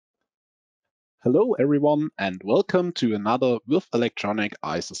Hello everyone and welcome to another Würth Elektronik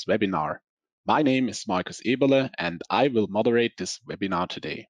eiSos webinar. My name is Markus Eberle and I will moderate this webinar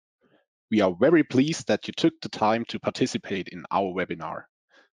today. We are very pleased that you took the time to participate in our webinar.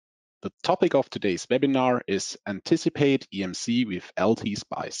 The topic of today's webinar is Anticipate EMC with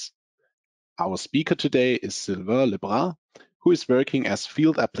LTSPICE. Our speaker today is Sylvain Lebrun, who is working as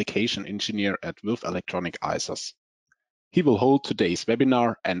Field Application Engineer at Würth Elektronik eiSos. He will hold today's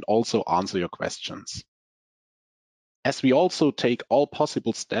webinar and also answer your questions. As we also take all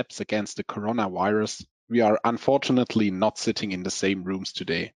possible steps against the coronavirus, we are unfortunately not sitting in the same rooms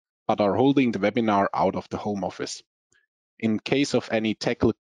today, but are holding the webinar out of the home office. In case of any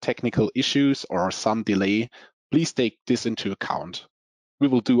technical issues or some delay, please take this into account. We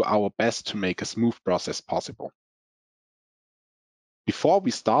will do our best to make a smooth process possible. Before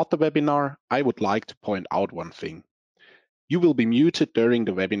we start the webinar, I would like to point out one thing. You will be muted during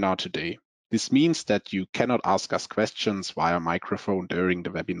the webinar today. This means that you cannot ask us questions via microphone during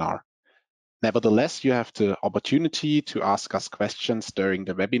the webinar. Nevertheless, you have the opportunity to ask us questions during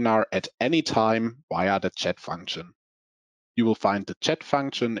the webinar at any time via the chat function. You will find the chat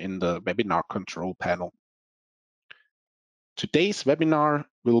function in the webinar control panel. Today's webinar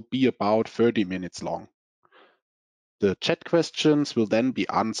will be about 30 minutes long. The chat questions will then be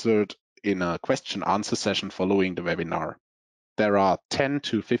answered in a question-answer session following the webinar. There are 10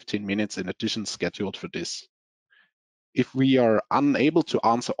 to 15 minutes in addition scheduled for this. If we are unable to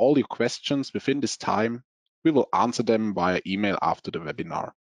answer all your questions within this time, we will answer them via email after the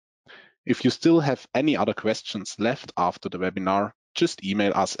webinar. If you still have any other questions left after the webinar, just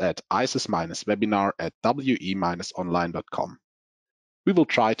email us at eisos-webinar@we-online.com. We will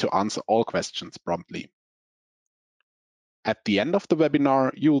try to answer all questions promptly. At the end of the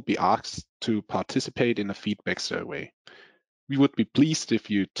webinar, you will be asked to participate in a feedback survey. We would be pleased if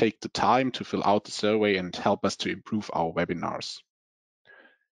you take the time to fill out the survey and help us to improve our webinars.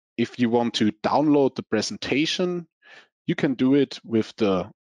 If you want to download the presentation, you can do it with the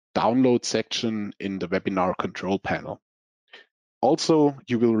download section in the webinar control panel. Also,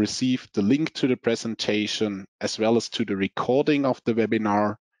 you will receive the link to the presentation as well as to the recording of the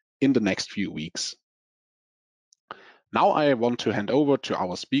webinar in the next few weeks. Now I want to hand over to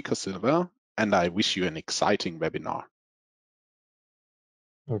our speaker, Sylvain, and I wish you an exciting webinar.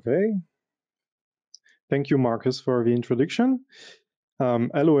 Okay. Thank you, Marcus, for the introduction.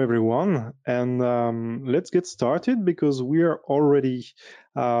 Hello, everyone, and let's get started because we are already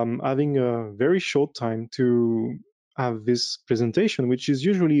having a very short time to have this presentation, which is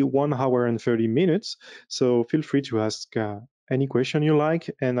usually 1 hour and 30 minutes. So feel free to ask any question you like,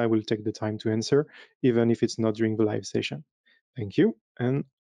 and I will take the time to answer, even if it's not during the live session. Thank you, and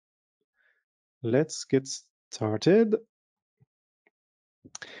let's get started.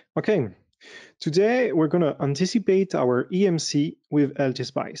 Okay. Today, we're going to anticipate our EMC with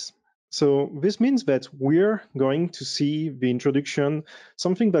LTSPICE. So this means that we're going to see the introduction,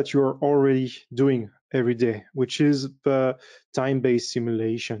 something that you're already doing every day, which is the time-based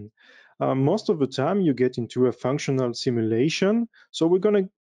simulation. Most of the time, you get into a functional simulation. So we're going to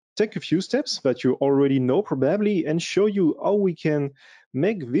take a few steps that you already know probably and show you how we can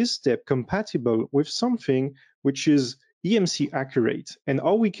make this step compatible with something which is EMC accurate and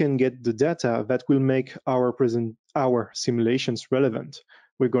how we can get the data that will make our simulations relevant.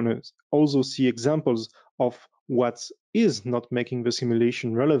 We're going to also see examples of what is not making the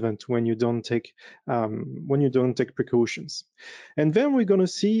simulation relevant when you don't take precautions. And then we're going to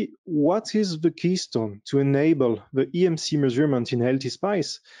see what is the keystone to enable the EMC measurement in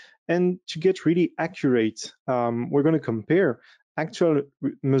LTSPICE. And to get really accurate, we're going to compare actual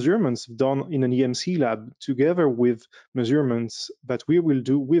measurements done in an EMC lab together with measurements that we will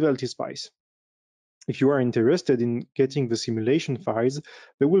do with LTSPICE. If you are interested in getting the simulation files,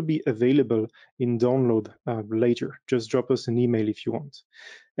 they will be available in download later. Just drop us an email if you want.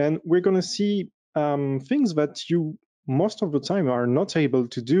 And we're going to see things that you most of the time are not able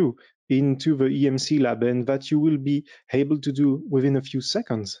to do into the EMC lab and that you will be able to do within a few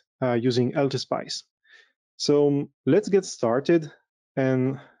seconds using LTSPICE. So let's get started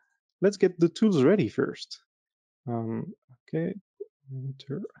and let's get the tools ready first. Okay,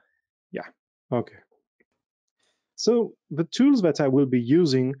 enter. Yeah, okay. So the tools that I will be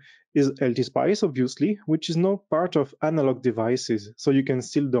using is LTSPICE, obviously, which is now part of analog devices. So you can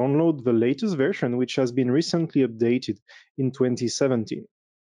still download the latest version, which has been recently updated in 2017.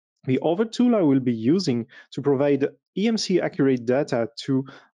 The other tool I will be using to provide EMC accurate data to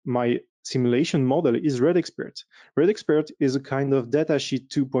my simulation model is RedExpert. RedExpert is a kind of datasheet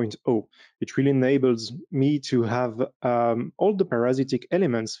 2.0. It really enables me to have all the parasitic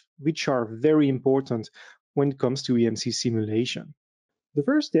elements which are very important when it comes to EMC simulation. The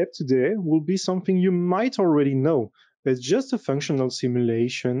first step today will be something you might already know. It's just a functional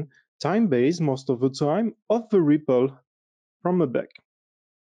simulation, time-based most of the time, of the ripple from a bug.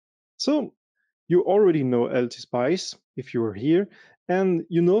 So you already know LTSPICE if you are here, and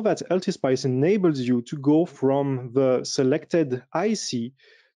you know that LTSPICE enables you to go from the selected IC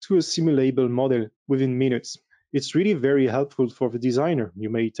to a simulable model within minutes. It's really very helpful for the designer. You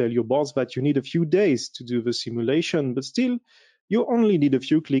may tell your boss that you need a few days to do the simulation, but still, you only need a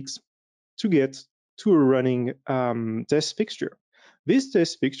few clicks to get to a running test fixture. This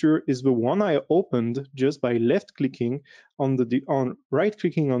test fixture is the one I opened just by left-clicking on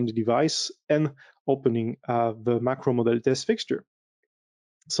right-clicking on the device and opening the macro model test fixture.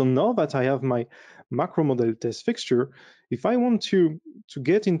 So now that I have my macro model test fixture, if I want to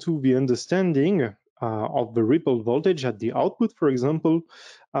get into the understanding of the ripple voltage at the output, for example,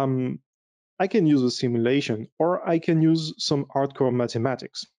 I can use a simulation or I can use some hardcore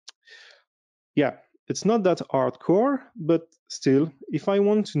mathematics. Yeah, it's not that hardcore, but still, if I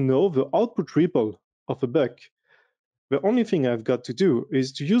want to know the output ripple of a buck, the only thing I've got to do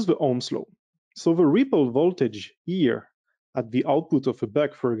is to use the Ohm's law. So the ripple voltage here at the output of a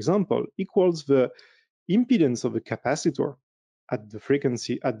buck, for example, equals the impedance of a capacitor at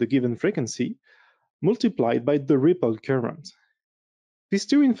the given frequency multiplied by the ripple current. These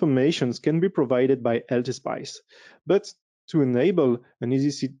two informations can be provided by LTSPICE, but to enable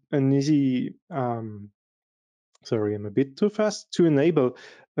sorry, I'm a bit too fast. To enable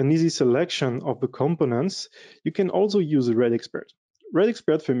an easy selection of the components, you can also use RedExpert.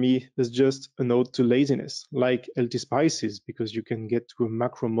 RedExpert for me is just a node to laziness, like LTSPICE is, because you can get to a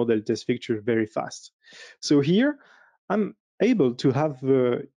macro model test fixture very fast. So here, I'm able to have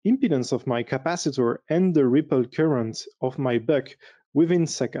the impedance of my capacitor and the ripple current of my buck within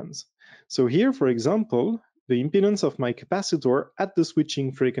seconds. So here, for example, the impedance of my capacitor at the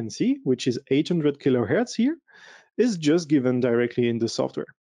switching frequency, which is 800 kilohertz here, is just given directly in the software.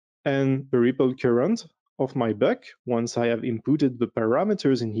 And the ripple current of my buck, once I have inputted the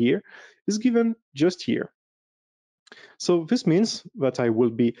parameters in here, is given just here. So this means that I will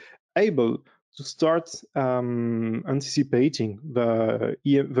be able to start anticipating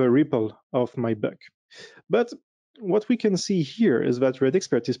the ripple of my buck. But what we can see here is that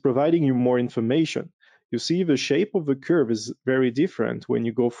RedExpert is providing you more information. You see the shape of the curve is very different when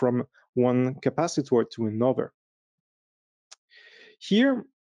you go from one capacitor to another. Here,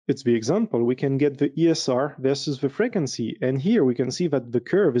 it's the example, we can get the ESR versus the frequency, and here we can see that the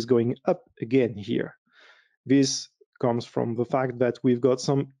curve is going up again here. This comes from the fact that we've got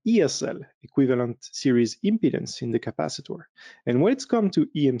some ESL, equivalent series impedance, in the capacitor. And when it's come to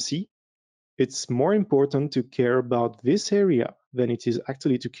EMC, it's more important to care about this area than it is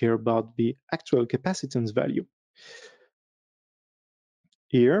actually to care about the actual capacitance value.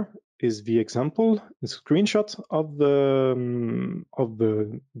 Here is the example, a screenshot of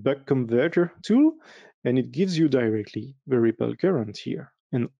the buck converter tool, and it gives you directly the ripple current here,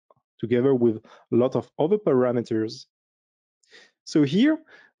 and together with a lot of other parameters. So here,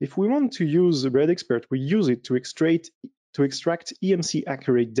 if we want to use RedExpert, we use it to extract EMC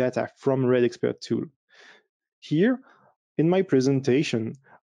accurate data from RedExpert tool. Here, in my presentation,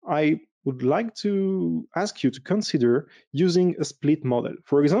 I would like to ask you to consider using a split model.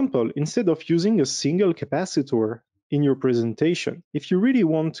 For example, instead of using a single capacitor in your presentation, if you really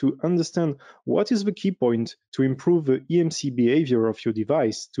want to understand what is the key point to improve the EMC behavior of your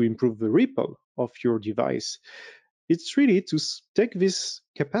device, to improve the ripple of your device, it's really to take this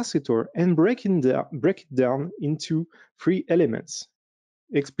capacitor and break it down into three elements,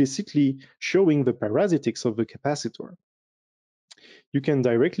 explicitly showing the parasitics of the capacitor. You can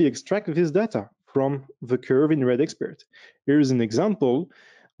directly extract this data from the curve in RedExpert. Here is an example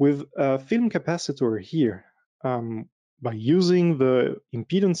with a film capacitor here. By using the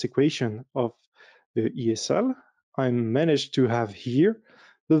impedance equation of the ESL, I managed to have here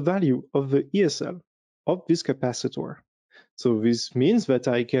the value of the ESL of this capacitor. So this means that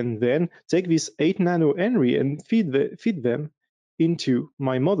I can then take this 8 nanohenry and feed them into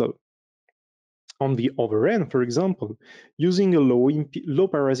my model. On the other end, for example, using a low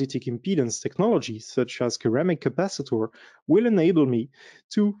parasitic impedance technology, such as ceramic capacitor, will enable me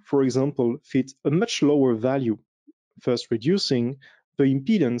to, for example, fit a much lower value, thus reducing the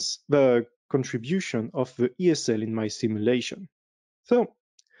impedance, the contribution of the ESL in my simulation. So,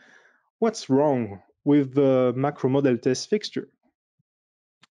 what's wrong with the macro model test fixture?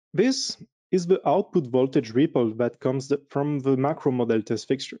 This is the output voltage ripple that comes from the macro model test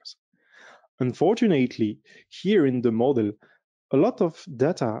fixtures. Unfortunately, here in the model, a lot of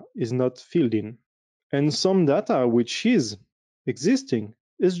data is not filled in, and some data which is existing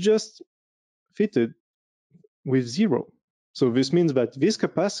is just fitted with 0. So this means that this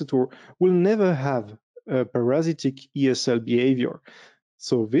capacitor will never have a parasitic ESL behavior.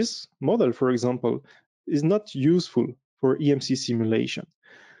 So this model, for example, is not useful for EMC simulation.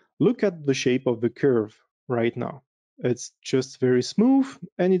 Look at the shape of the curve right now. It's just very smooth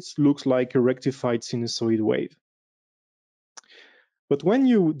and it looks like a rectified sinusoid wave. But when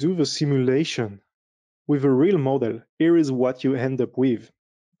you do the simulation with a real model, here is what you end up with.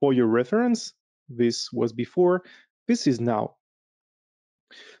 For your reference, this was before, this is now.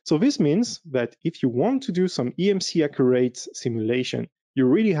 So this means that if you want to do some EMC accurate simulation, you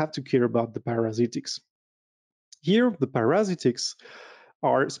really have to care about the parasitics. Here, the parasitics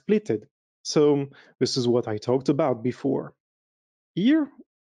are splitted. So this is what I talked about before. Here,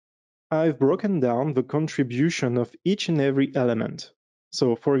 I've broken down the contribution of each and every element.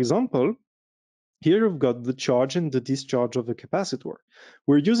 So for example, here you've got the charge and the discharge of the capacitor.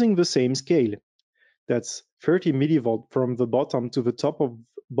 We're using the same scale. That's 30 millivolt from the bottom to the top of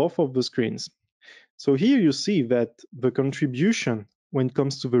both of the screens. So here you see that the contribution when it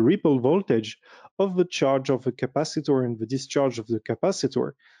comes to the ripple voltage of the charge of the capacitor and the discharge of the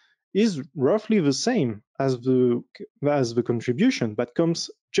capacitor is roughly the same as the contribution that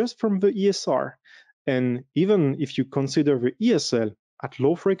comes just from the ESR. And even if you consider the ESL at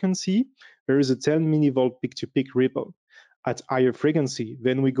low frequency, there is a 10 millivolt peak-to-peak ripple. At higher frequency,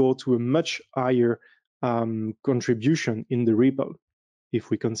 then we go to a much higher contribution in the ripple, if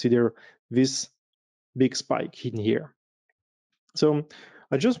we consider this big spike in here. So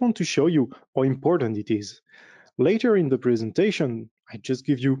I just want to show you how important it is. Later in the presentation, I just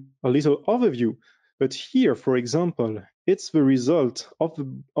give you a little overview, but here, for example, it's the result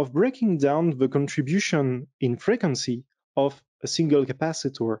of breaking down the contribution in frequency of a single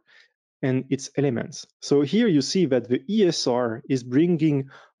capacitor and its elements. So here you see that the ESR is bringing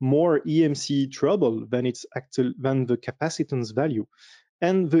more EMC trouble than the capacitance value.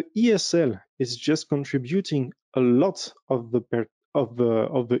 And the ESL is just contributing a lot of the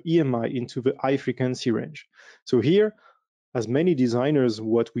EMI into the high frequency range. So here, as many designers,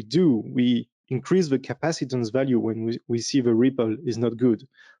 what we do, we increase the capacitance value when we see the ripple is not good.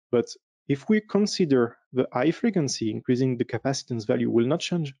 But if we consider the high frequency, increasing the capacitance value will not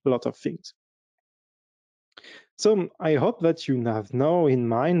change a lot of things. So I hope that you have now in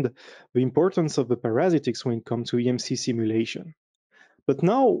mind the importance of the parasitics when it comes to EMC simulation. But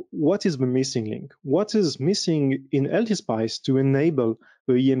now, what is the missing link? What is missing in LTSPICE to enable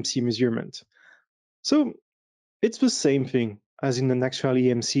the EMC measurement? So it's the same thing as in an actual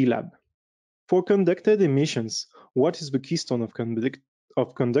EMC lab. For conducted emissions, what is the keystone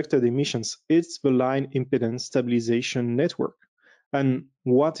of conducted emissions? It's the line impedance stabilization network. And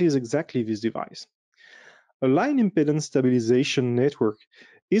what is exactly this device? A line impedance stabilization network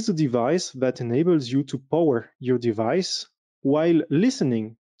is a device that enables you to power your device while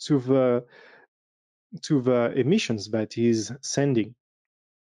listening to the emissions that is sending.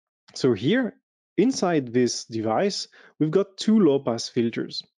 So here, inside this device, we've got two low-pass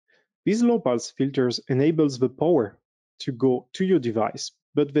filters. These low-pass filters enables the power to go to your device,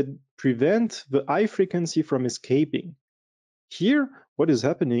 but that prevent the high frequency from escaping. Here, what is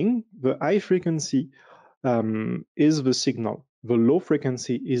happening, the high frequency is the signal, the low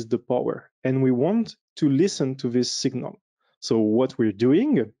frequency is the power, and we want to listen to this signal. So what we're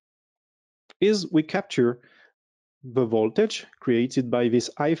doing is we capture the voltage created by this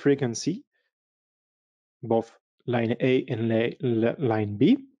high frequency, both line A and line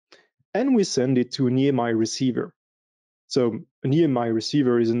B, and we send it to an EMI receiver. So an EMI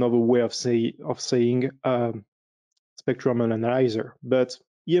receiver is another way of saying spectrum analyzer, but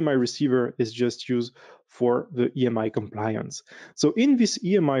EMI receiver is just used for the EMI compliance. So in this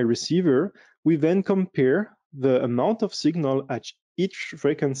EMI receiver, we then compare the amount of signal at each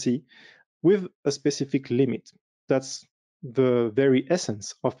frequency with a specific limit. That's the very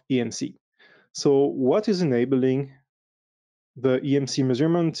essence of EMC. So what is enabling the EMC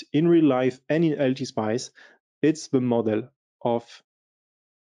measurement in real life and in LTSPICE? It's the model of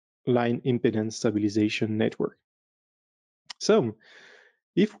line impedance stabilization network. So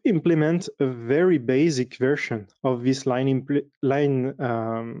if we implement a very basic version of this line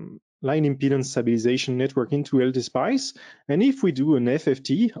impedance stabilization network into LTSPICE, and if we do an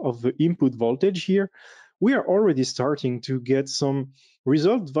FFT of the input voltage here, we are already starting to get some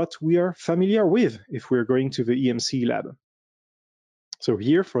results that we are familiar with if we're going to the EMC lab. So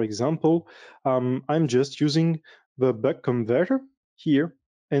here, for example, I'm just using the buck converter here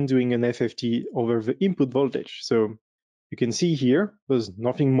and doing an FFT over the input voltage. So you can see here, there's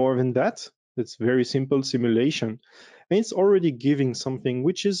nothing more than that. It's very simple simulation. And it's already giving something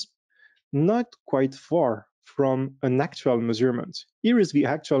which is not quite far from an actual measurement. Here is the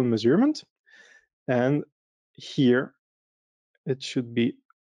actual measurement. And here it should be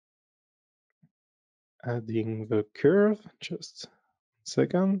adding the curve. Just a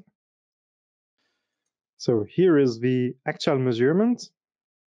second. So here is the actual measurement.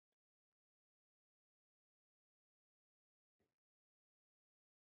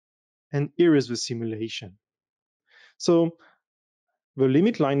 And here is the simulation. So the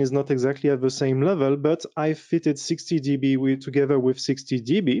limit line is not exactly at the same level, but I fitted 60 dB together with 60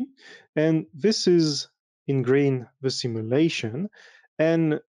 dB. And this is in green, the simulation.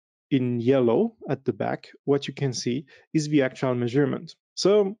 And in yellow at the back, what you can see is the actual measurement.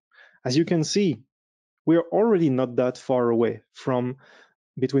 So as you can see, we're already not that far away from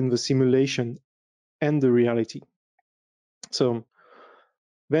between the simulation and the reality. So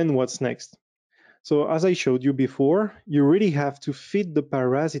then what's next? So as I showed you before, you really have to fit the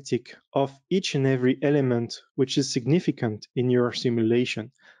parasitic of each and every element which is significant in your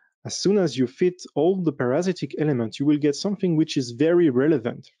simulation. As soon as you fit all the parasitic elements, you will get something which is very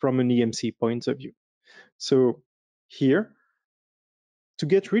relevant from an EMC point of view. So here, to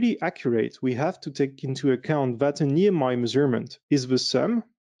get really accurate, we have to take into account that an EMI measurement is the sum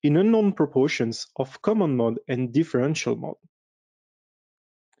in unknown proportions of common mode and differential mode.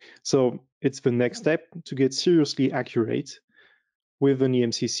 So it's the next step to get seriously accurate with an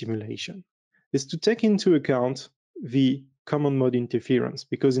EMC simulation, is to take into account the common mode interference,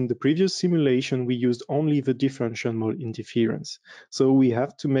 because in the previous simulation we used only the differential mode interference. So we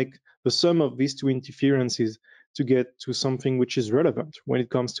have to make the sum of these two interferences to get to something which is relevant when it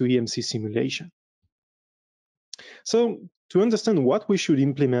comes to EMC simulation. So to understand what we should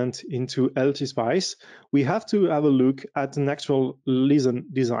implement into LTSPICE, we have to have a look at an actual LISN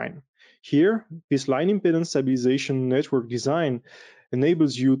design. Here, this line impedance stabilization network design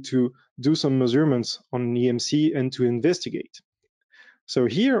enables you to do some measurements on EMC and to investigate. So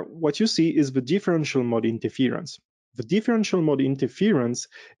here, what you see is the differential mode interference. The differential mode interference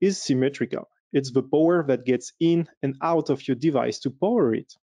is symmetrical. It's the power that gets in and out of your device to power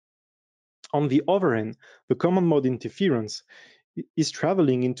it. On the other hand, the common mode interference is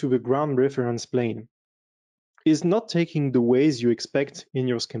traveling into the ground reference plane, is not taking the ways you expect in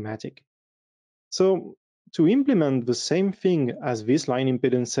your schematic. So to implement the same thing as this line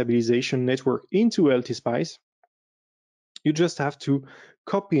impedance stabilization network into LTSPICE, you just have to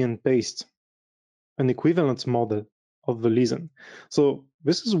copy and paste an equivalent model of the LISN. So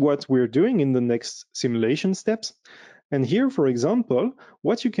this is what we're doing in the next simulation steps. And here, for example,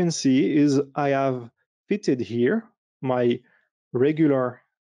 what you can see is I have fitted here my regular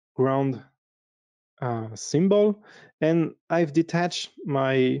ground symbol, and I've detached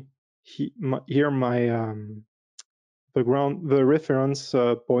the reference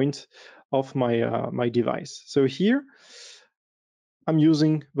point of my device. So here I'm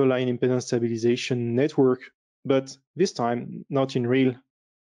using the line impedance stabilization network, but this time not in real,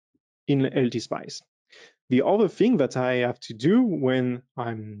 in LTSPICE. The other thing that I have to do when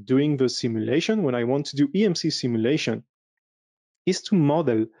I'm doing the simulation, when I want to do EMC simulation, is to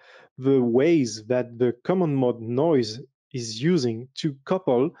model the ways that the common mode noise is using to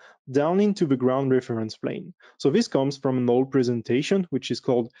couple down into the ground reference plane. So this comes from an old presentation, which is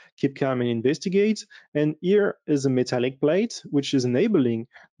called Keep Calm and Investigate. And here is a metallic plate, which is enabling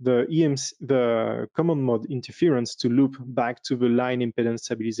the EMC, the common mode interference to loop back to the line impedance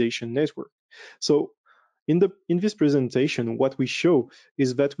stabilization network. So in this presentation, what we show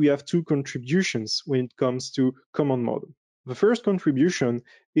is that we have two contributions when it comes to common mode. The first contribution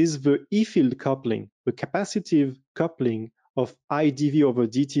is the E-field coupling, the capacitive coupling of IdV over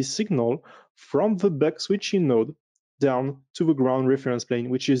dt signal from the buck switching node down to the ground reference plane,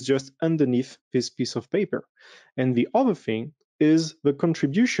 which is just underneath this piece of paper. And the other thing is the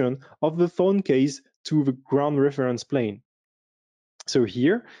contribution of the phone case to the ground reference plane. So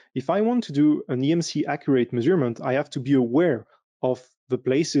here, if I want to do an EMC accurate measurement, I have to be aware of the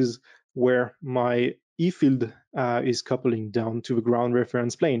places where my E-field is coupling down to the ground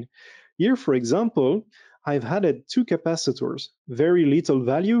reference plane. Here, for example, I've added two capacitors, very little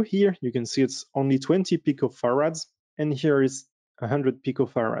value here. You can see it's only 20 picofarads, and here is 100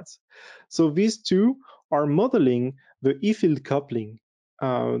 picofarads. So these two are modeling the E-field coupling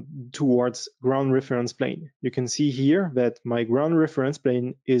towards ground reference plane. You can see here that my ground reference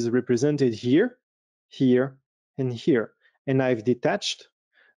plane is represented here, here, and here. and I've detached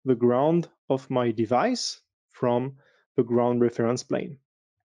the ground of my device from the ground reference plane.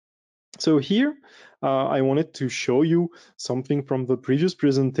 So here, I wanted to show you something from the previous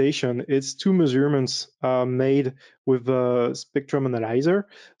presentation. It's two measurements made with a spectrum analyzer.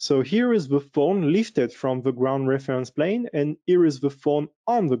 So here is the phone lifted from the ground reference plane, and here is the phone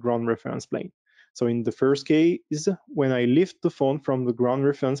on the ground reference plane. So in the first case, when I lift the phone from the ground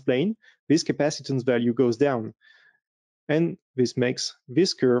reference plane, this capacitance value goes down. And this makes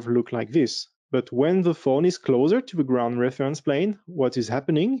this curve look like this. But when the phone is closer to the ground reference plane, what is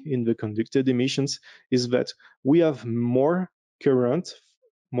happening in the conducted emissions is that we have more current,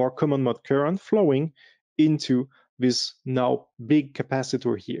 more common mode current flowing into this now big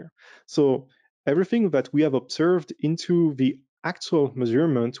capacitor here. So everything that we have observed into the actual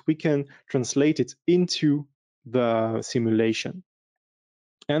measurement, we can translate it into the simulation.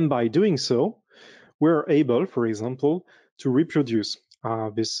 And by doing so, we're able, for example, to reproduce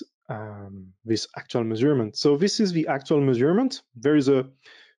this actual measurement. So this is the actual measurement. There is a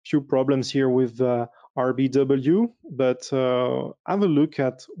few problems here with RBW, but have a look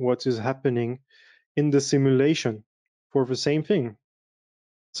at what is happening in the simulation for the same thing.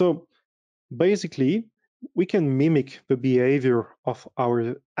 So basically, we can mimic the behavior of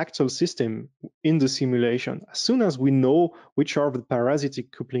our actual system in the simulation as soon as we know which are the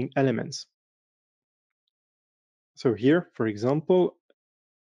parasitic coupling elements. So here, for example,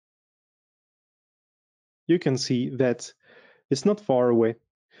 you can see that it's not far away.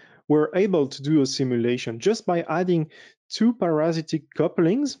 We're able to do a simulation just by adding two parasitic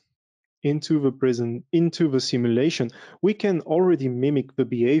couplings into the simulation. We can already mimic the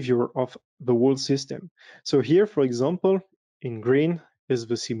behavior of the whole system. So here, for example, in green is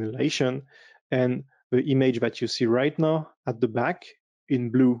the simulation, and the image that you see right now at the back in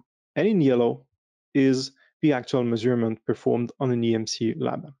blue and in yellow is the actual measurement performed on an EMC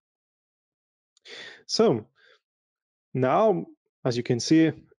lab. So now, as you can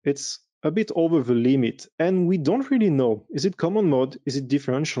see, it's a bit over the limit, and we don't really know, is it common mode, is it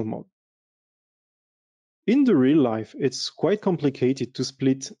differential mode? In the real life, it's quite complicated to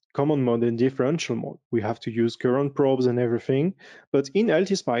split common mode and differential mode. We have to use current probes and everything, but in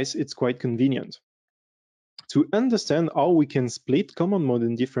LTSPICE, it's quite convenient. To understand how we can split common mode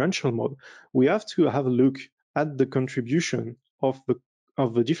and differential mode, we have to have a look at the contribution of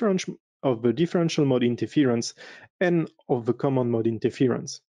the differential mode interference and of the common mode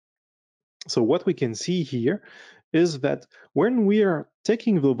interference. So what we can see here is that when we are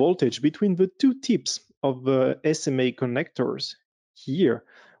taking the voltage between the two tips of the SMA connectors here,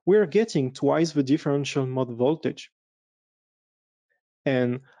 we're getting twice the differential mode voltage.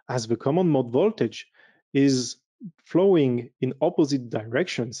 And as the common mode voltage is flowing in opposite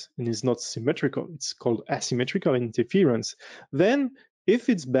directions and is not symmetrical, it's called asymmetrical interference, then if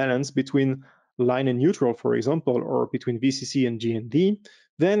it's balanced between line and neutral, for example, or between VCC and GND,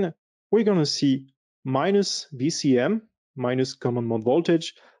 then we're going to see minus VCM, minus common mode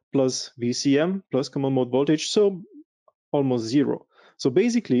voltage, plus VCM, plus common mode voltage, so almost zero. So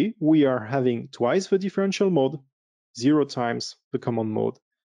basically, we are having twice the differential mode, 0 times the common mode.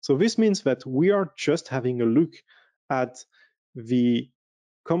 So this means that we are just having a look at the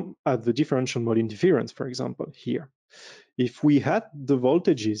differential mode interference, for example, here. If we had the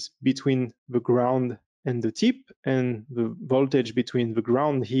voltages between the ground and the tip, and the voltage between the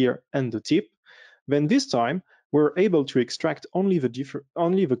ground here and the tip, then this time we're able to extract only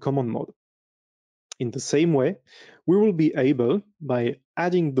the common mode. In the same way, we will be able, by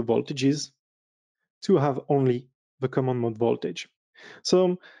adding the voltages, to have only the common mode voltage.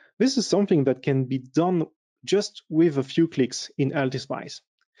 So this is something that can be done just with a few clicks in LTSPICE.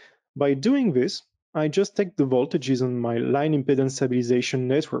 By doing this, I just take the voltages on my line impedance stabilization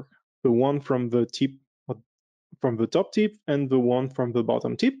network, the one from the top tip and the one from the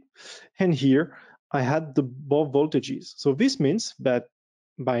bottom tip, and here I had the both voltages. So this means that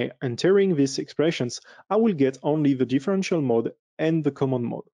by entering these expressions, I will get only the differential mode and the common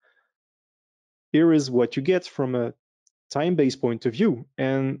mode. Here is what you get from a time-based point of view.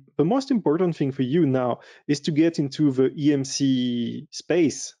 And the most important thing for you now is to get into the EMC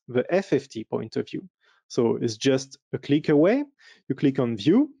space, the FFT point of view. So it's just a click away. You click on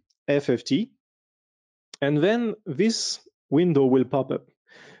View, FFT, and then this window will pop up.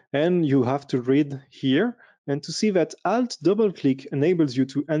 And you have to read here and to see that Alt double click enables you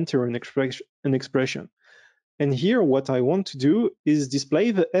to enter an expression. And here what I want to do is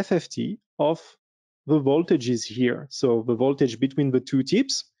display the FFT of the voltages here. So the voltage between the two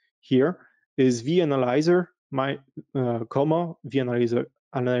tips here is V analyzer, comma, V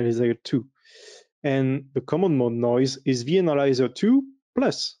analyzer 2. and the common mode noise is vAnalyzer2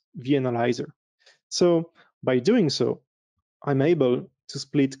 plus vAnalyzer. So by doing so, I'm able to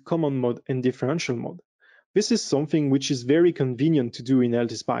split common mode and differential mode. This is something which is very convenient to do in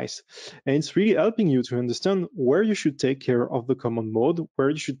LTSPICE, and it's really helping you to understand where you should take care of the common mode, where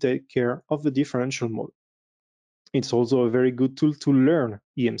you should take care of the differential mode. It's also a very good tool to learn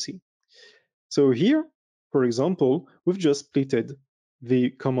EMC. So here, for example, we've just splitted the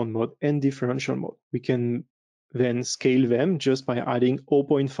common mode and differential mode. We can then scale them just by adding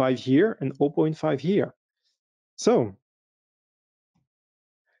 0.5 here and 0.5 here. So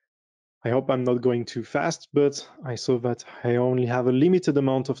I hope I'm not going too fast, but I saw that I only have a limited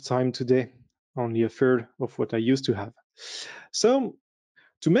amount of time today, only a third of what I used to have. So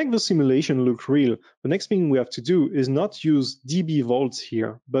to make the simulation look real, the next thing we have to do is not use dB volts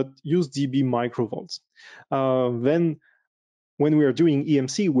here, but use dB microvolts. Then when we are doing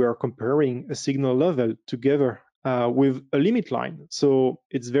EMC, we are comparing a signal level together with a limit line. So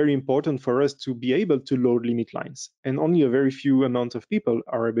it's very important for us to be able to load limit lines. And only a very few amount of people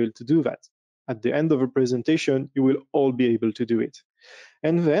are able to do that. At the end of a presentation, you will all be able to do it.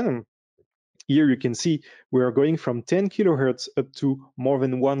 And then here you can see we are going from 10 kilohertz up to more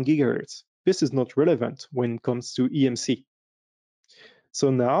than 1 gigahertz. This is not relevant when it comes to EMC. So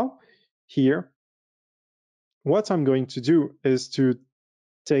now here, what I'm going to do is to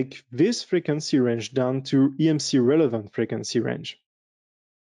take this frequency range down to EMC relevant frequency range.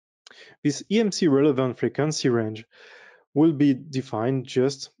 This EMC relevant frequency range will be defined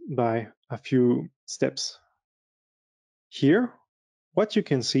just by a few steps. Here, what you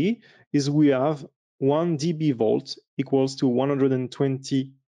can see is we have 1 dB volt equals to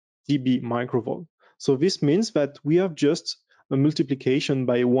 120 dB microvolt. So this means that we have just a multiplication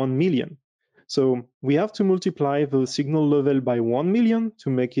by 1 million. So we have to multiply the signal level by 1 million to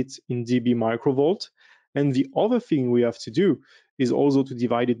make it in dB microvolt. And the other thing we have to do is also to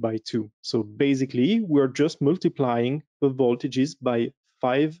divide it by 2. So basically, we're just multiplying the voltages by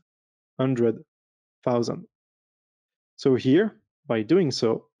 500,000. So here, by doing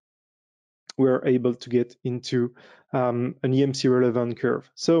so, we're able to get into an EMC relevant curve.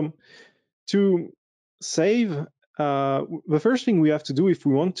 So to save, the first thing we have to do if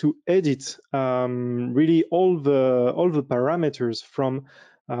we want to edit really all the parameters from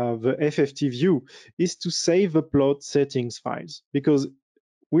the FFT view is to save the plot settings files, because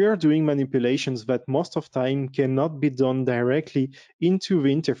we are doing manipulations that most of time cannot be done directly into the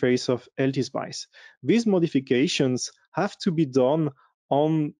interface of LTSPICE. These modifications have to be done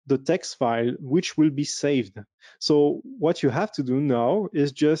on the text file, which will be saved. So what you have to do now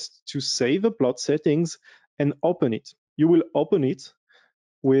is just to save the plot settings and open it. You will open it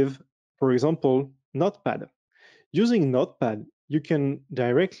with, for example, Notepad. Using Notepad, you can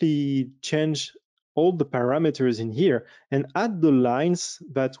directly change all the parameters in here and add the lines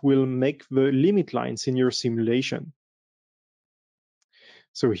that will make the limit lines in your simulation.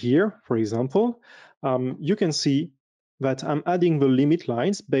 So here, for example, you can see that I'm adding the limit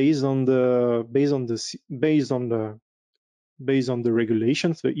lines based on the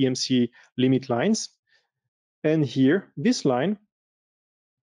regulations, the EMC limit lines. And here, this line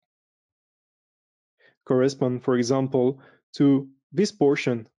correspond, for example, to this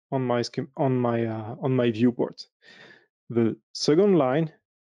portion on my viewport. The second line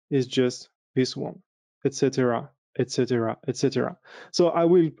is just this one, etc., etc., etc. So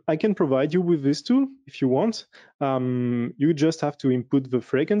I can provide you with this tool if you want. You just have to input the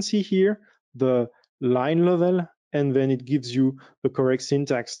frequency here, the line level, and then it gives you the correct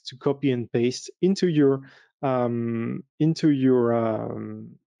syntax to copy and paste into your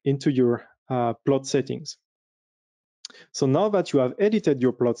plot settings. So now that you have edited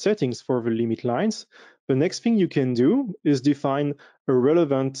your plot settings for the limit lines, the next thing you can do is define a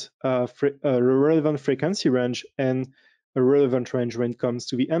relevant frequency range and a relevant range when it comes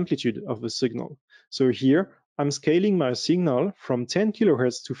to the amplitude of the signal. So here, I'm scaling my signal from 10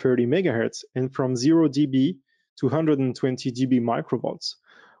 kilohertz to 30 megahertz and from 0 dB to 120 dB microvolts,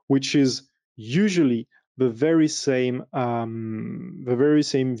 which is usually the very same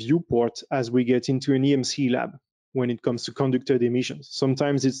viewport as we get into an EMC lab when it comes to conducted emissions.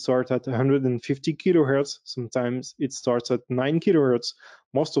 Sometimes it starts at 150 kilohertz, sometimes it starts at 9 kilohertz.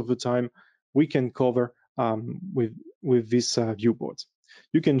 Most of the time, we can cover with this viewport.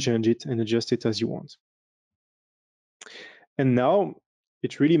 You can change it and adjust it as you want. And now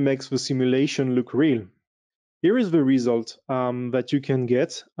it really makes the simulation look real. Here is the result that you can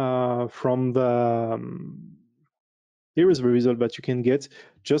get here is the result that you can get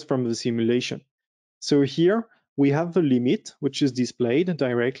just from the simulation. So here we have the limit, which is displayed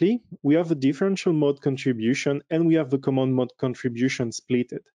directly. We have the differential mode contribution, and we have the common mode contribution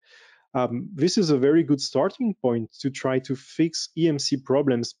splitted. This is a very good starting point to try to fix EMC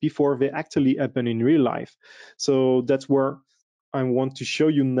problems before they actually happen in real life. So that's where I want to show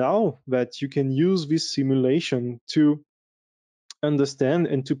you now that you can use this simulation to understand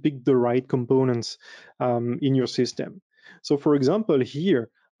and to pick the right components in your system. So for example, here,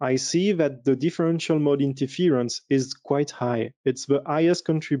 I see that the differential mode interference is quite high. It's the highest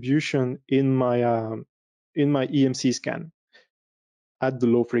contribution in my EMC scan at the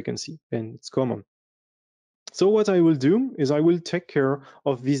low frequency, and it's common. So what I will do is I will take care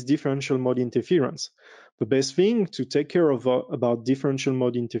of this differential mode interference. The best thing to take care of about differential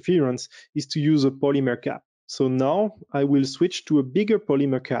mode interference is to use a polymer cap. So now I will switch to a bigger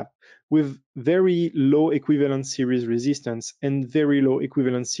polymer cap with very low equivalent series resistance and very low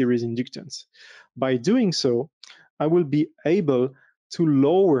equivalent series inductance. By doing so, I will be able to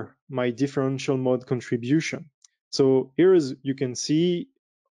lower my differential mode contribution. So here is, you can see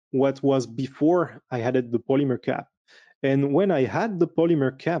what was before I added the polymer cap. And when I had the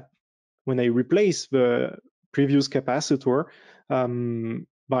polymer cap, when I replaced the previous capacitor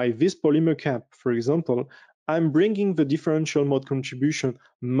by this polymer cap, for example, I'm bringing the differential mode contribution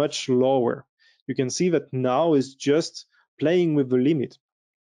much lower. You can see that now is just playing with the limit.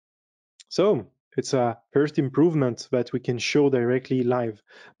 So it's a first improvement that we can show directly live.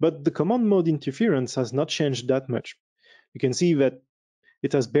 But the common mode interference has not changed that much. You can see that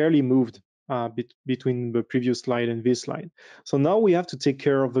it has barely moved between the previous slide and this slide. So now we have to take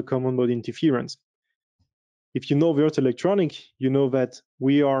care of the common mode interference. If you know Würth Elektronik, you know that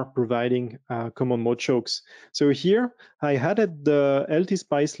we are providing common mode chokes. So here I added the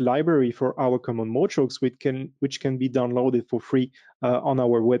LTSPICE library for our common mode chokes, which can be downloaded for free on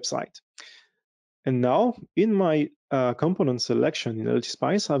our website. And now in my component selection in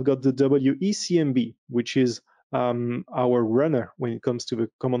LTSPICE, I've got the WECMB, which is our runner when it comes to the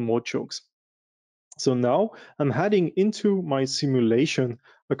common mode chokes. So now I'm adding into my simulation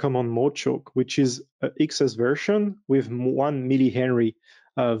a common mode choke, which is an XS version with 1 millihenry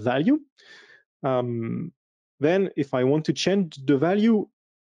value. Then if I want to change the value,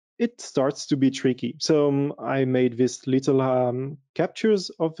 it starts to be tricky. So I made this little captures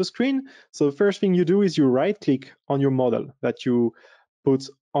of the screen. So the first thing you do is you right click on your model that you put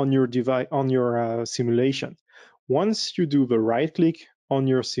on your device, on your simulation. Once you do the right click on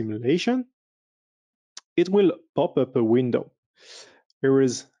your simulation, it will pop up a window. There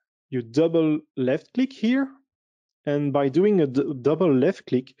is, you double left click here, and by doing a double left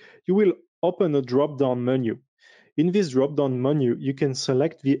click, you will open a drop down menu. In this drop-down menu, you can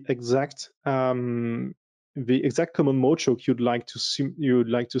select the exact common mode choke you'd like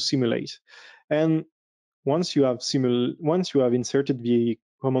to simulate. And once you have inserted the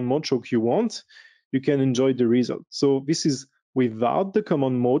common mode choke you want, you can enjoy the result. So this is without the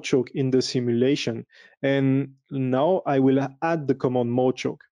common mode choke in the simulation. And now I will add the common mode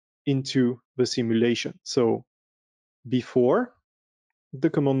choke into the simulation. So before the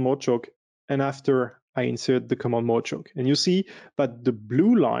command mode choke and after I insert the command mode choke. And you see that the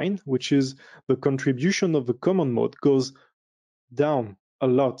blue line, which is the contribution of the command mode, goes down a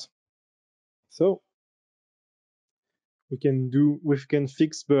lot. So we can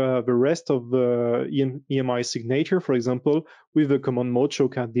fix the rest of the EMI signature, for example, with the command mode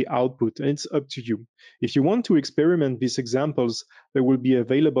choke at the output, and it's up to you. If you want to experiment these examples, they will be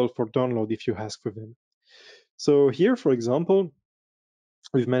available for download if you ask for them. So here, for example,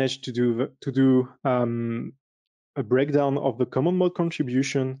 we've managed to do a breakdown of the common mode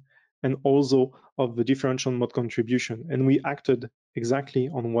contribution and also of the differential mode contribution, and we acted exactly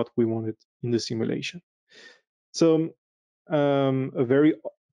on what we wanted in the simulation. So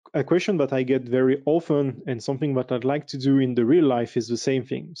a question that I get very often and something that I'd like to do in the real life is the same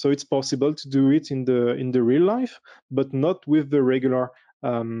thing. So it's possible to do it in the real life, but not with the regular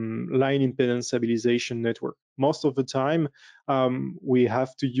line impedance stabilization network. Most of the time, we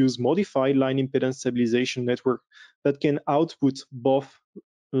have to use modified line impedance stabilization network that can output both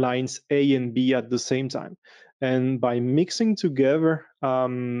lines A and B at the same time. And by mixing together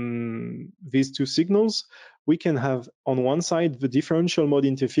these two signals, we can have on one side the differential mode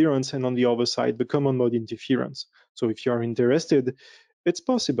interference and on the other side the common mode interference. So if you are interested, it's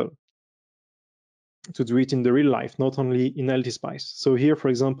possible to do it in the real life, not only in LTSPICE. So here, for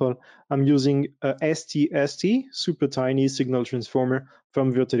example, I'm using a ST super tiny signal transformer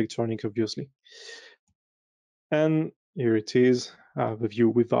from Würth Elektronik, obviously. And here it is, the view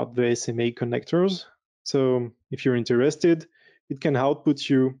without the SMA connectors. So if you're interested, it can output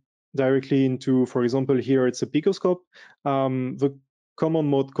you directly into, for example, here it's a picoscope. The common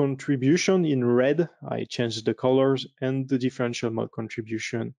mode contribution in red, I changed the colors, and the differential mode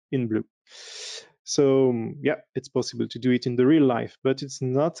contribution in blue. So yeah, it's possible to do it in the real life, but it's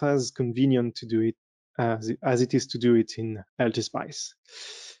not as convenient to do it as it is to do it in LTSPICE.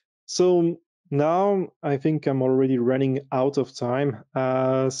 So now I think I'm already running out of time.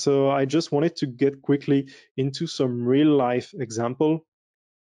 So I just wanted to get quickly into some real life example.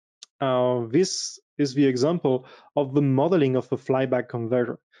 This is the example of the modeling of a flyback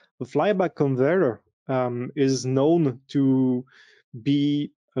converter. The flyback converter is known to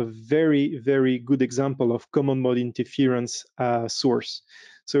be a very, very good example of common mode interference source.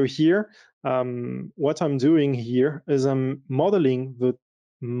 So here, what I'm doing here is I'm modeling the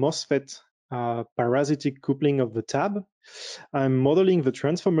MOSFET parasitic coupling of the tab. I'm modeling the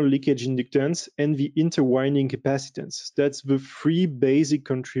transformer leakage inductance and the interwinding capacitance. That's the three basic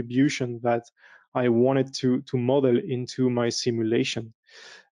contributions that I wanted to model into my simulation.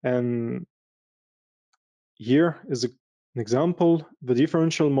 And here is an example. The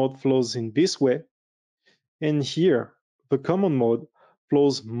differential mode flows in this way. And here, the common mode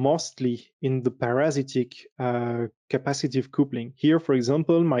flows mostly in the parasitic capacitive coupling. Here, for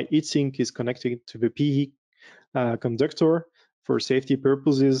example, my heatsink is connected to the PE conductor for safety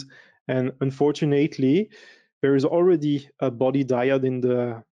purposes. And unfortunately, there is already a body diode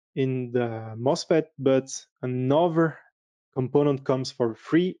in the MOSFET, but another component comes for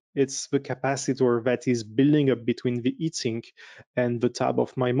free. It's the capacitor that is building up between the heatsink and the tab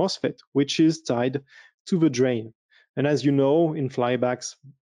of my MOSFET, which is tied to the drain. And as you know, in flybacks,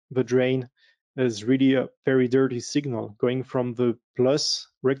 the drain is really a very dirty signal, going from the plus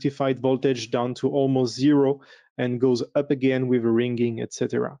rectified voltage down to almost zero and goes up again with a ringing,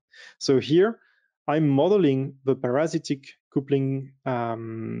 etc. So here I'm modeling the parasitic coupling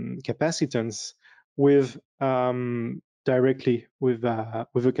capacitance with directly with a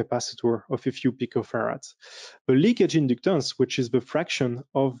capacitor of a few picofarads. The leakage inductance, which is the fraction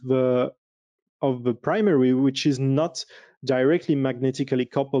of the primary, which is not directly magnetically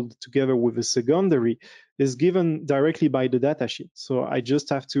coupled together with the secondary, is given directly by the datasheet. So I just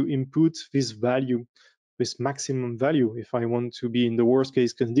have to input this value, this maximum value, if I want to be in the worst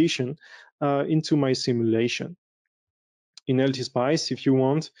case condition, into my simulation. In LTSPICE, if you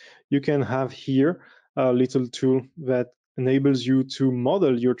want, you can have here a little tool that enables you to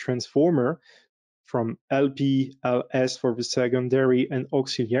model your transformer from LP, LS for the secondary and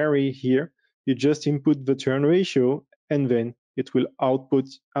auxiliary here. You just input the turn ratio and then it will output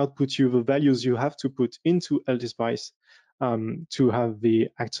you the values you have to put into LTSPICE to have the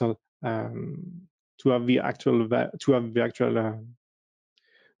actual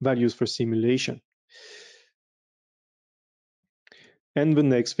values for simulation. And the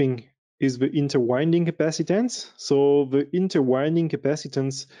next thing is the interwinding capacitance. So the interwinding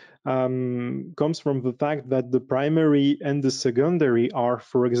capacitance comes from the fact that the primary and the secondary are,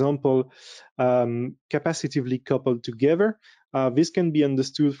 for example, capacitively coupled together. This can be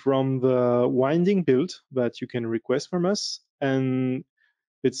understood from the winding build that you can request from us. And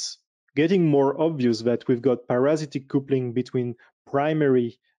it's getting more obvious that we've got parasitic coupling between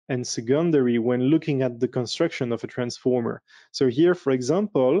primary and secondary when looking at the construction of a transformer. So here, for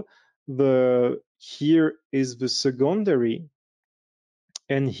example, here is the secondary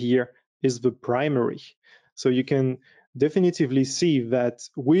and here is the primary. So you can definitively see that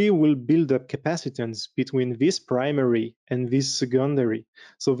we will build up capacitance between this primary and this secondary.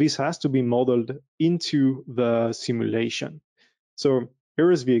 So this has to be modeled into the simulation. So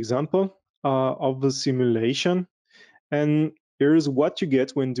here is the example of the simulation, and here is what you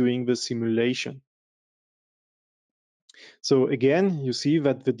get when doing the simulation. So again, you see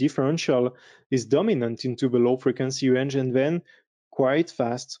that the differential is dominant into the low frequency range, and then quite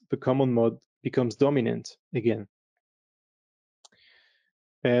fast the common mode becomes dominant again.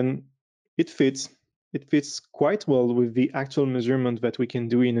 And it fits quite well with the actual measurement that we can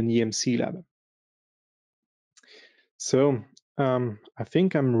do in an EMC lab. So I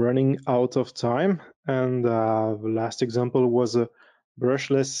think I'm running out of time, and the last example was a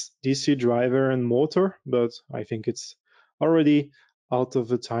brushless DC driver and motor, but I think it's already out of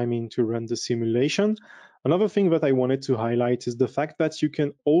the timing to run the simulation. Another thing that I wanted to highlight is the fact that you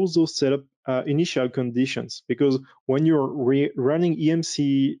can also set up initial conditions, because when you're running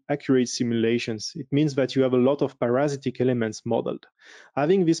EMC accurate simulations, it means that you have a lot of parasitic elements modeled.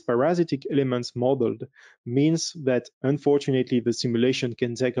 Having these parasitic elements modeled means that unfortunately the simulation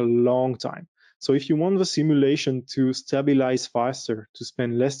can take a long time. So if you want the simulation to stabilize faster, to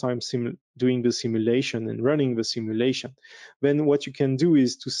spend less time doing the simulation and running the simulation, then what you can do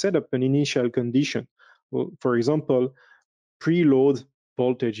is to set up an initial condition. Well, for example, preload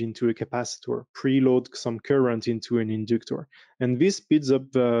voltage into a capacitor, preload some current into an inductor. And this speeds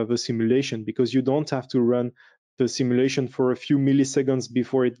up the simulation because you don't have to run the simulation for a few milliseconds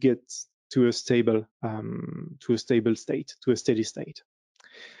before it gets to a stable state, to a steady state.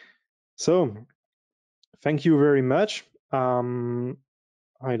 So thank you very much.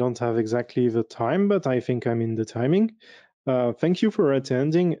 I don't have exactly the time, but I think I'm in the timing. Thank you for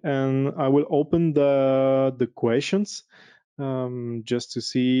attending, and I will open the questions just to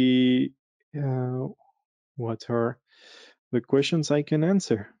see what are the questions I can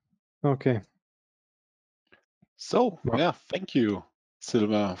answer. Okay. So, Well, yeah, thank you,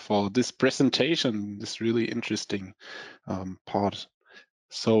 Silva, for this presentation, this really interesting part.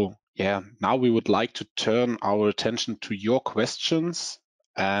 So, yeah, now we would like to turn our attention to your questions,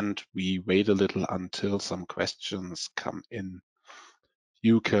 and we wait a little until some questions come in.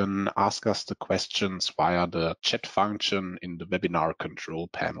 You can ask us the questions via the chat function in the webinar control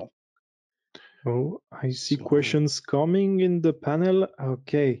panel. oh, I see So, questions coming in the panel.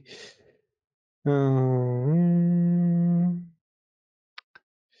 Okay.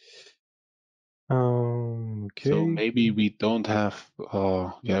 so Okay. maybe we don't have,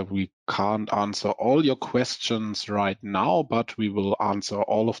 we can't answer all your questions right now, but we will answer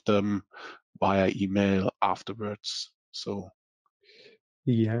all of them via email afterwards. So,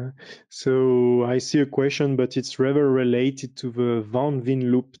 Yeah. So I see a question, but it's rather related to the Van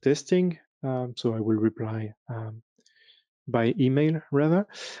Veen loop testing. So I will reply by email rather.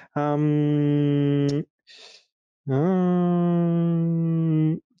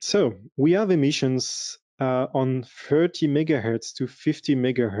 So we have emissions on 30 megahertz to 50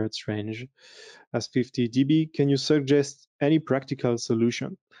 megahertz range as 50 dB. Can you suggest any practical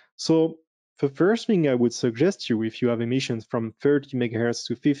solution? So the first thing I would suggest you, if you have emissions from 30 megahertz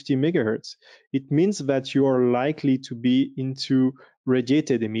to 50 megahertz, it means that you are likely to be into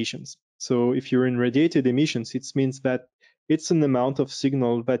radiated emissions. So if you're in radiated emissions, it means that it's an amount of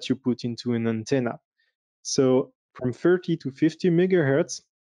signal that you put into an antenna. So from 30 to 50 megahertz,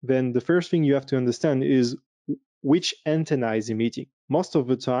 then the first thing you have to understand is which antenna is emitting. Most of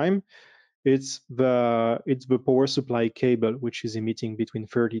the time, it's the power supply cable which is emitting between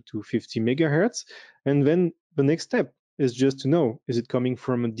 30 to 50 megahertz. And then the next step is just to know, is it coming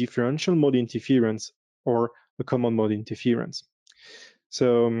from a differential mode interference or a common mode interference?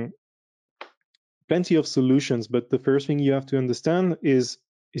 So plenty of solutions, but the first thing you have to understand is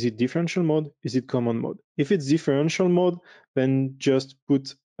it differential mode? Is it common mode? If it's differential mode, then just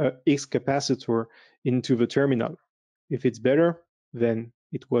put a X capacitor into the terminal. If it's better, then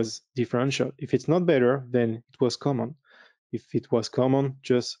it was differential. If it's not better, then it was common. If it was common,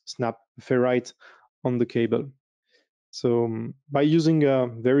 just snap a ferrite on the cable. So by using a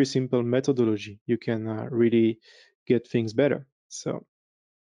very simple methodology, you can really get things better. So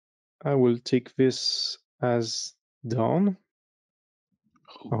I will take this as done.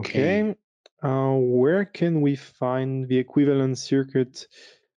 okay. Okay. Where can we find the equivalent circuit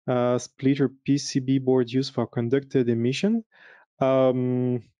splitter PCB board used for conducted emission?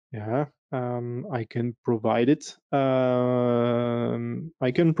 Yeah, I can provide it.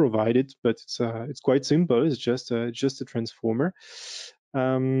 But it's quite simple. It's just a transformer.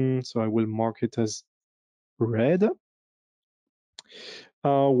 So I will mark it as red.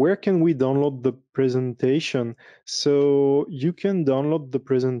 Where can we download the presentation? So you can download the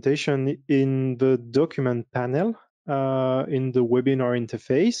presentation in the document panel in the webinar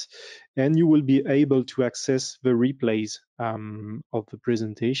interface, and you will be able to access the replays of the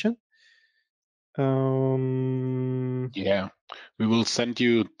presentation. Yeah, we will send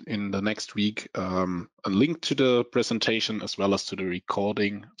you in the next week a link to the presentation as well as to the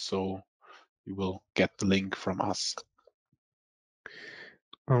recording. So you will get the link from us.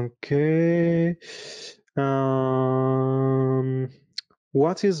 Okay.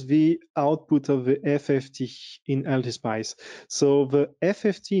 What is the output of the FFT in LTSPICE? So the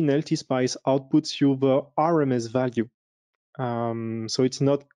FFT in LTSPICE outputs you the RMS value. So it's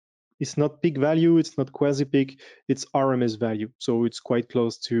not peak value, it's not quasi peak, it's RMS value. So it's quite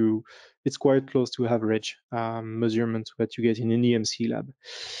close to average measurement that you get in an EMC lab.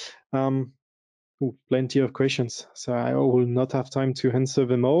 Plenty of questions, so I will not have time to answer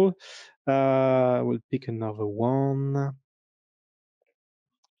them all. We'll pick another one.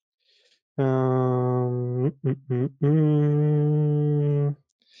 Um, mm, mm,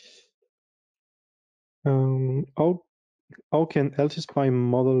 mm. Oh, how can LTSPICE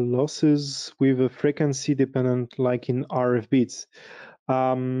model losses with a frequency dependent like in RF bits?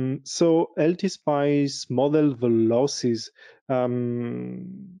 So LTSPICE model the losses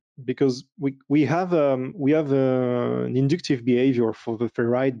because we have an inductive behavior for the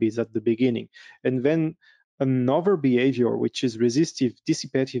ferrite bits at the beginning, and then another behavior which is resistive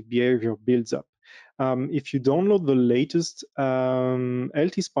dissipative behavior builds up. If you download the latest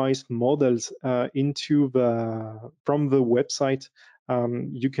LTSPICE models from the website,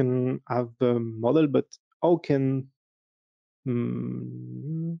 you can have the model, but how can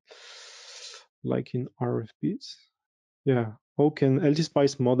like in RFBs? Yeah, how can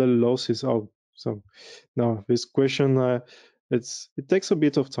LTSPICE model losses out? So now this question, it takes a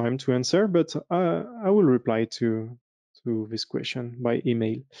bit of time to answer, but I will reply to this question by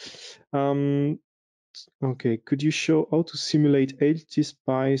email. Okay, could you show how to simulate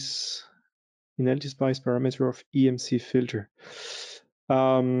LTSPICE in LTSPICE parameter of EMC filter?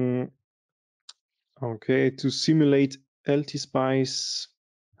 Okay, to simulate LTSPICE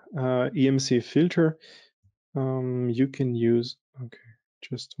EMC filter, you can use, okay,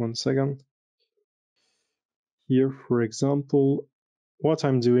 just 1 second. Here, for example, what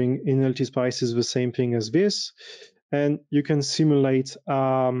I'm doing in LTSPICE is the same thing as this, and you can simulate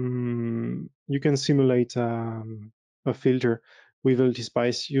a filter with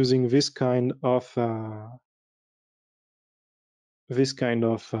LTSPICE using this kind of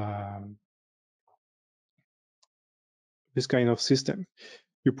system.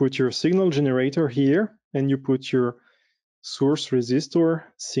 You put your signal generator here, and you put your source resistor,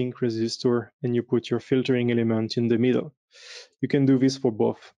 sink resistor, and you put your filtering element in the middle. You can do this for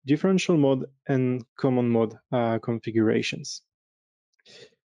both differential mode and common mode configurations.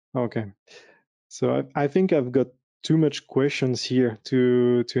 Okay, so I think I've got too much questions here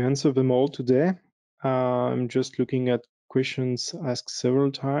to answer them all today. I'm just looking at questions asked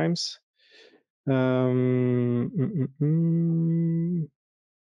several times.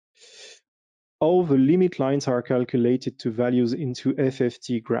 All the limit lines are calculated to values into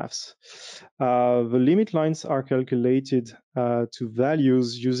FFT graphs. The limit lines are calculated to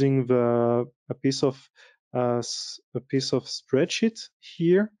values using a piece of spreadsheet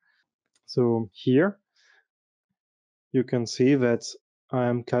here. So here you can see that I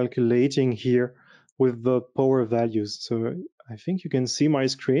am calculating here with the power values. So I think you can see my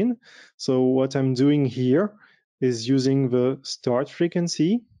screen. So what I'm doing here is using the start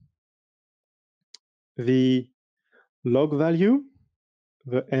frequency, the log value,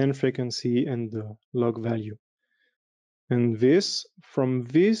 the end frequency, and the log value. And from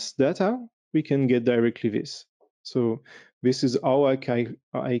this data, we can get directly this. So this is how I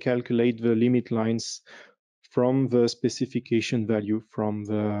calculate the limit lines from the specification value from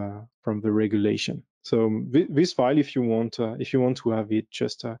the regulation. So this file, if you want to have it,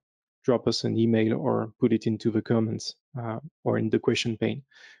 just drop us an email or put it into the comments or in the question pane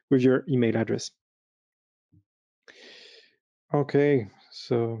with your email address. Okay,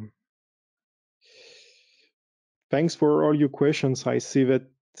 so thanks for all your questions. I see that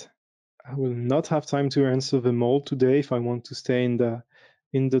I will not have time to answer them all today if I want to stay in the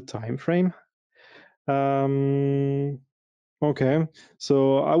time frame. Okay,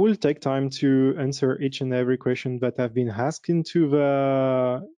 so I will take time to answer each and every question that have been asked into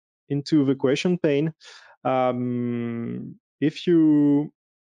the question pane. If you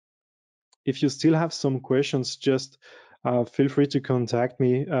still have some questions, just feel free to contact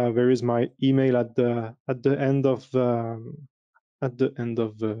me. There is my email at the end of the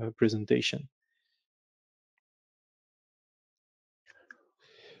presentation.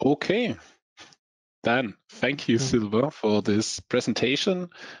 Okay. Then thank you, Silva, for this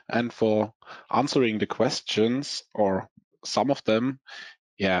presentation and for answering the questions, or some of them.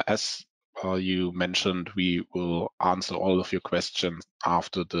 Yeah, as you mentioned, we will answer all of your questions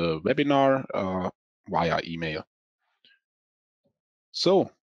after the webinar via email. So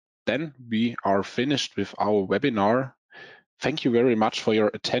then we are finished with our webinar. Thank you very much for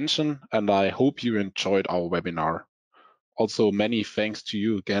your attention, and I hope you enjoyed our webinar. Also, many thanks to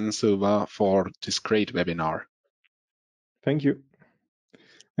you again, Silva, for this great webinar. Thank you.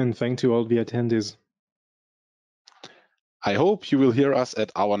 And thank to all the attendees. I hope you will hear us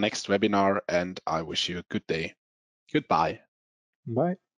at our next webinar, and I wish you a good day. Goodbye. Bye.